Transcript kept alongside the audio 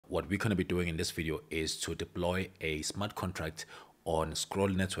what we're going to be doing in this video is to deploy a smart contract on Scroll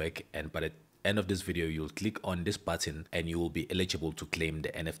network, and by the end of this video you'll click on this button and you will be eligible to claim the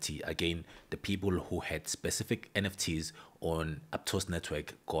NFT. Again, the people who had specific NFTs on Aptos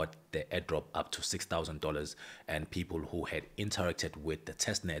network got the airdrop up to $6,000, and people who had interacted with the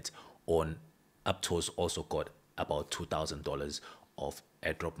testnet on Aptos also got about $2,000 of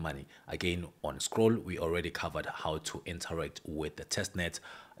airdrop money. Again, on Scroll we already covered how to interact with the testnet.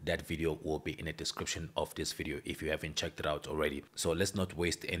 That video will be in the description of this video if you haven't checked it out already. So let's not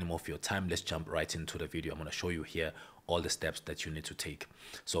waste any more of your time. Let's jump right into the video. I'm going to show you here all the steps that you need to take.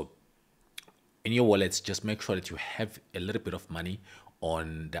 So in your wallets, just make sure that you have a little bit of money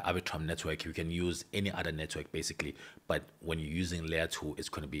on the Arbitrum network. You can use any other network basically, but when you're using layer 2, it's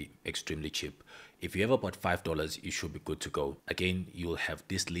going to be extremely cheap. If you have about $5, you should be good to go. Again, you'll have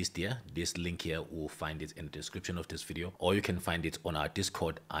this list here. This link here, we'll find it in the description of this video, or you can find it on our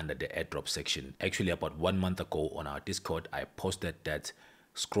Discord under the airdrop section. Actually, about 1 month ago on our Discord, I posted that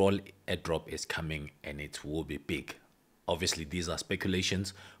Scroll airdrop is coming and it will be big. Obviously, these are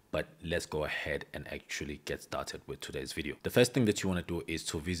speculations, but let's go ahead and actually get started with today's video. The first thing that you want to do is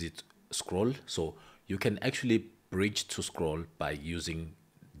to visit Scroll. So you can actually bridge to Scroll by using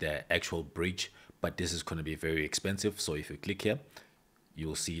the actual bridge, but this is going to be very expensive. So if you click here,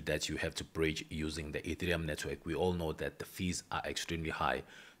 you'll see that you have to bridge using the Ethereum network. We all know that the fees are extremely high.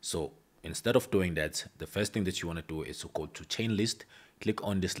 So instead of doing that, the first thing that you want to do is to go to Chainlist. Click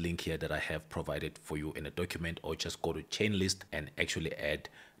on this link here that I have provided for you in a document, or just go to Chainlist and actually add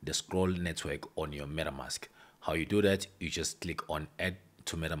the Scroll network on your MetaMask. How you do that, you just click on Add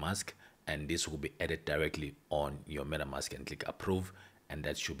to MetaMask, and this will be added directly on your MetaMask, and click Approve, and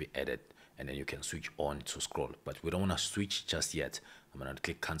that should be added, and then you can switch on to Scroll. But we don't want to switch just yet. I'm going to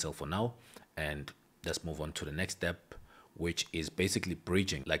click Cancel for now, and let's move on to the next step, which is basically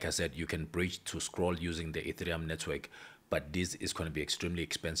bridging. Like I said, you can bridge to Scroll using the Ethereum network, but this is going to be extremely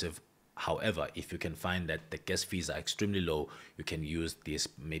expensive. However, if you can find that the gas fees are extremely low, you can use this.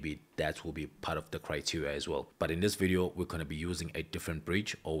 Maybe that will be part of the criteria as well. But in this video, we're going to be using a different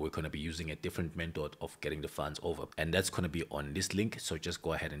bridge, or we're going to be using a different method of getting the funds over, and that's going to be on this link. So just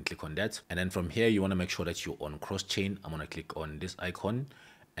go ahead and click on that, and then from here you want to make sure that you're on cross chain. I'm going to click on this icon,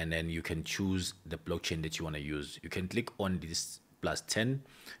 and then you can choose the blockchain that you want to use. You can click on this +10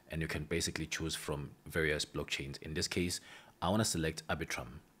 and you can basically choose from various blockchains. In this case, I want to select Arbitrum.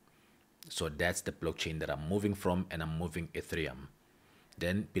 So that's the blockchain that I'm moving from, and I'm moving Ethereum.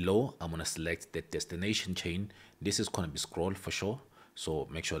 Then below, I'm going to select the destination chain. This is going to be Scroll for sure. So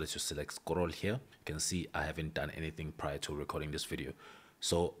make sure that you select Scroll here. You can see I haven't done anything prior to recording this video.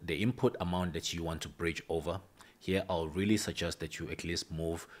 So the input amount that you want to bridge over, here I'll really suggest that you at least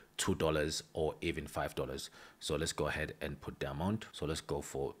move $2 or even $5. So let's go ahead and put the amount. So let's go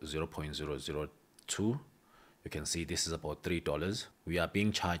for 0.002. You can see this is about $3. We are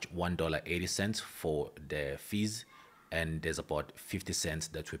being charged $1.80 for the fees, and there's about 50 cents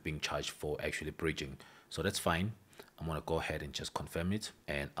that we're being charged for actually bridging. So that's fine. I'm going to go ahead and just confirm it,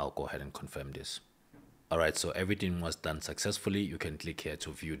 and I'll go ahead and confirm this. All right, so everything was done successfully. You can click here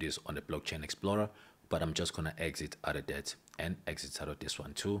to view this on the Blockchain Explorer, but I'm just going to exit out of that and exit out of this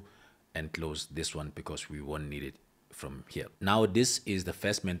one too, and close this one because we won't need it from here. Now this is the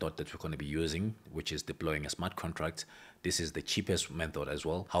first method that we're going to be using, which is deploying a smart contract. This is the cheapest method as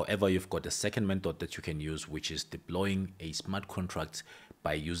well. However, you've got the second method that you can use, which is deploying a smart contract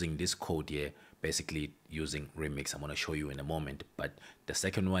by using this code here, basically using Remix. I'm going to show you in a moment, but the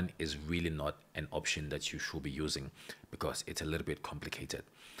second one is really not an option that you should be using because it's a little bit complicated.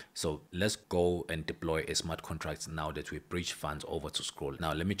 So let's go and deploy a smart contract now that we bridge funds over to Scroll.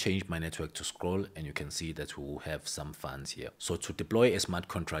 Now let me change my network to Scroll, and you can see that we will have some funds here. So to deploy a smart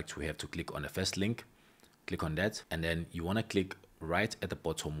contract, we have to click on the first link, click on that, and then you want to click right at the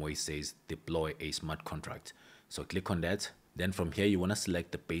bottom where it says deploy a smart contract. So click on that. Then from here, you want to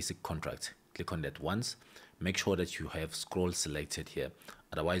select the basic contract. Click on that once. Make sure that you have Scroll selected here.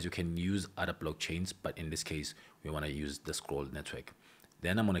 Otherwise, you can use other blockchains, but in this case, we want to use the Scroll network.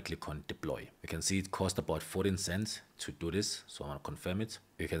 Then I'm going to click on deploy. You can see it cost about 14 cents to do this. So I'm going to confirm it.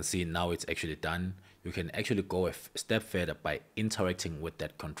 You can see now it's actually done. You can actually go a step further by interacting with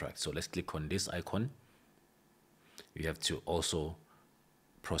that contract. So let's click on this icon. You have to also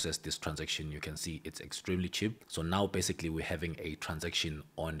process this transaction. You can see it's extremely cheap. So now basically we're having a transaction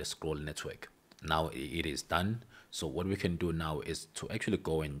on the Scroll network. Now it is done. So what we can do now is to actually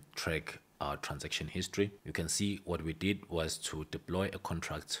go and track our transaction history. You can see what we did was to deploy a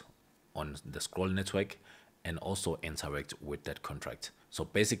contract on the Scroll network and also interact with that contract. So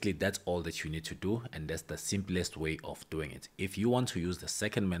basically that's all that you need to do, and that's the simplest way of doing it. If you want to use the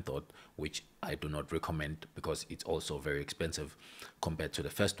second method, which I do not recommend because it's also very expensive compared to the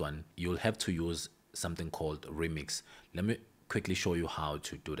first one, you'll have to use something called Remix. Let me quickly show you how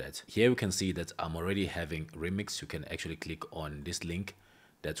to do that. Here you can see that I'm already having Remix. You can actually click on this link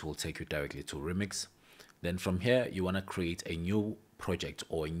that will take you directly to Remix. Then from here you want to create a new project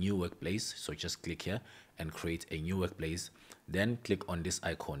or a new workplace, so just click here and create a new workplace. Then click on this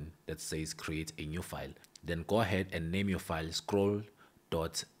icon that says create a new file. Then go ahead and name your file scroll.sol.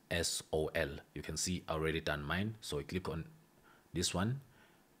 You can see I already done mine, so I click on this one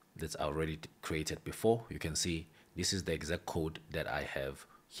that's already created before. You can see this is the exact code that I have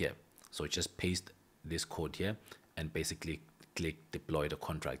here, so just paste this code here and basically click deploy the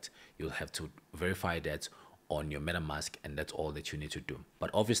contract. You'll have to verify that on your MetaMask, and that's all that you need to do. But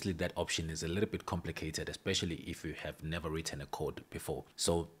obviously that option is a little bit complicated, especially if you have never written a code before.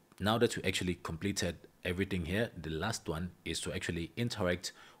 So now that you actually completed everything here, the last one is to actually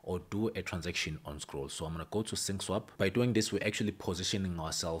interact or do a transaction on Scroll. So I'm going to go to SyncSwap. By doing this, we're actually positioning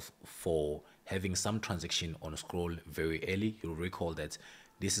ourselves for having some transaction on Scroll very early. You'll recall that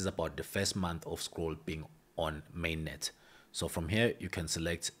this is about the first month of Scroll being on mainnet. So from here you can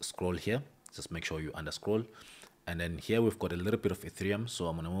select Scroll here, just make sure you underscroll, and then here we've got a little bit of Ethereum, so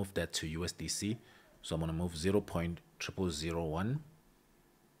I'm going to move that to USDC. So I'm going to move 0.0001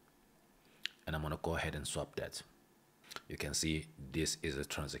 and I'm going to go ahead and swap that. You can see this is a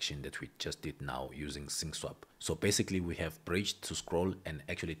transaction that we just did now using SyncSwap. So basically we have bridged to Scroll and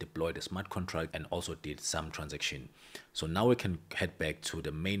actually deployed a smart contract and also did some transaction. So now we can head back to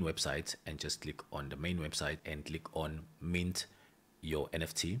the main website and just click on the main website and click on mint your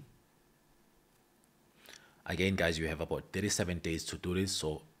NFT. Again guys, you have about 37 days to do this,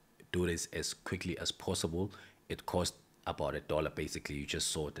 so do this as quickly as possible. It costs about $1 basically. You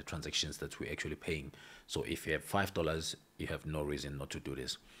just saw the transactions that we're actually paying. So if you have $5, you have no reason not to do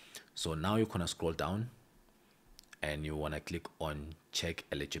this. So now you're gonna scroll down and you want to click on check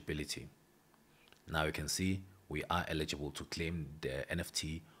eligibility. Now you can see we are eligible to claim the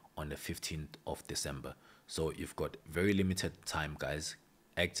NFT on the 15th of December. So you've got very limited time, guys.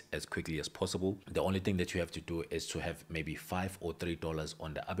 Act as quickly as possible. The only thing that you have to do is to have maybe $5 or $3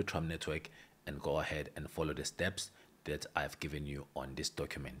 on the Arbitrum network and go ahead and follow the steps that I've given you on this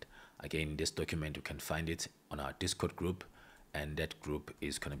document. Again, this document, you can find it on our Discord group, and that group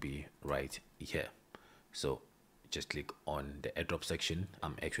is going to be right here. So just click on the airdrop section.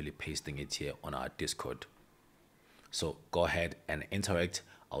 I'm actually pasting it here on our Discord. So go ahead and interact.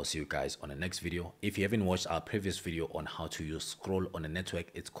 I'll see you guys on the next video. If you haven't watched our previous video on how to use Scroll on the network,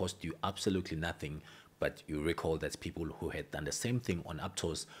 it cost you absolutely nothing, but you recall that people who had done the same thing on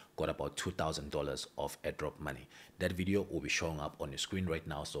Aptos got about $2,000 of airdrop money. That video will be showing up on your screen right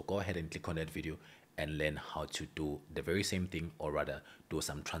now, so go ahead and click on that video and learn how to do the very same thing, or rather do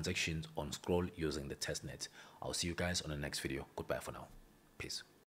some transactions on Scroll using the testnet. I'll see you guys on the next video. Goodbye for now. Peace.